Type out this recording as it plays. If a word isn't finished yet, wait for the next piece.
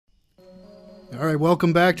All right,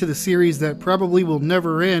 welcome back to the series that probably will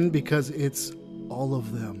never end because it's all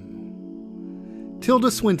of them. Tilda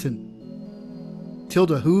Swinton.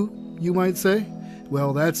 Tilda who, you might say?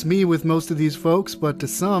 Well, that's me with most of these folks, but to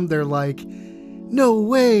some, they're like, no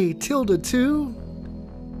way, Tilda too?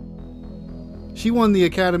 She won the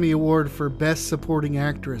Academy Award for Best Supporting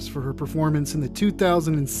Actress for her performance in the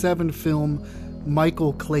 2007 film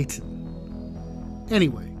Michael Clayton.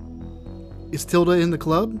 Anyway, is Tilda in the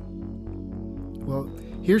club? Well,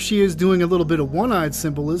 here she is doing a little bit of one-eyed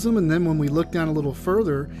symbolism, and then when we look down a little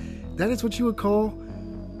further, that is what you would call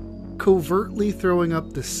covertly throwing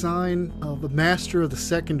up the sign of a master of the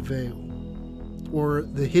second veil, or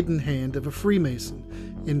the hidden hand of a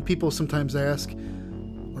Freemason. And people sometimes ask,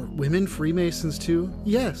 are women Freemasons too?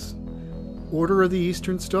 Yes. Order of the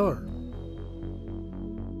Eastern Star.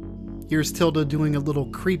 Here's Tilda doing a little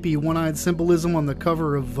creepy one-eyed symbolism on the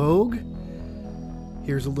cover of Vogue.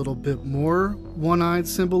 Here's a little bit more one-eyed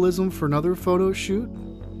symbolism for another photo shoot.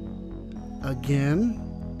 Again,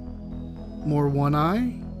 more one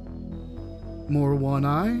eye, more one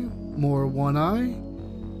eye, more one eye,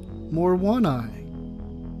 more one eye.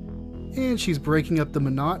 And she's breaking up the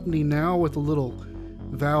monotony now with a little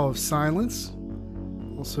vow of silence,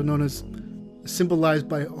 also known as, symbolized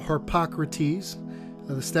by Harpocrates,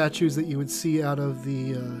 the statues that you would see out of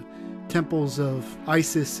the temples of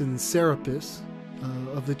Isis and Serapis.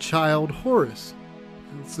 Of the child Horus.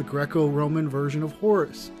 It's the Greco-Roman version of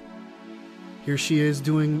Horus. Here she is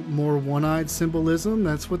doing more one-eyed symbolism.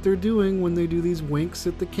 That's what they're doing when they do these winks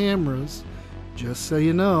at the cameras, just so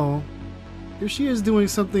you know. Here she is doing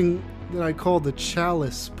something that I call the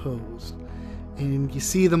chalice pose. And you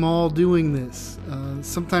see them all doing this,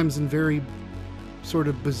 sometimes in very sort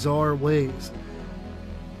of bizarre ways.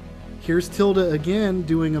 Here's Tilda again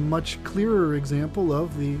doing a much clearer example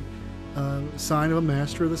of the sign of a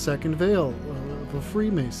master of the second veil, of a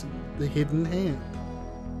Freemason, the hidden hand.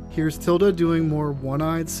 Here's Tilda doing more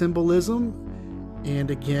one-eyed symbolism,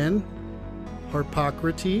 and again,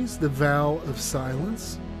 Harpocrates, the vow of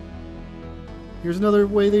silence. Here's another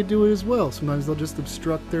way they do it as well. Sometimes they'll just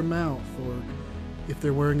obstruct their mouth, or if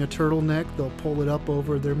they're wearing a turtleneck, they'll pull it up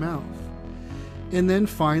over their mouth. And then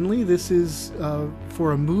finally, this is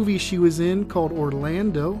for a movie she was in called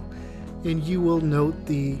Orlando, and you will note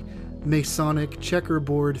the Masonic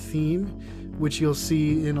checkerboard theme, which you'll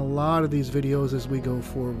see in a lot of these videos as we go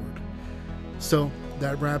forward. So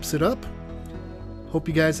that wraps it up. Hope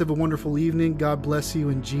you guys have a wonderful evening. God bless you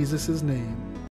in Jesus' name.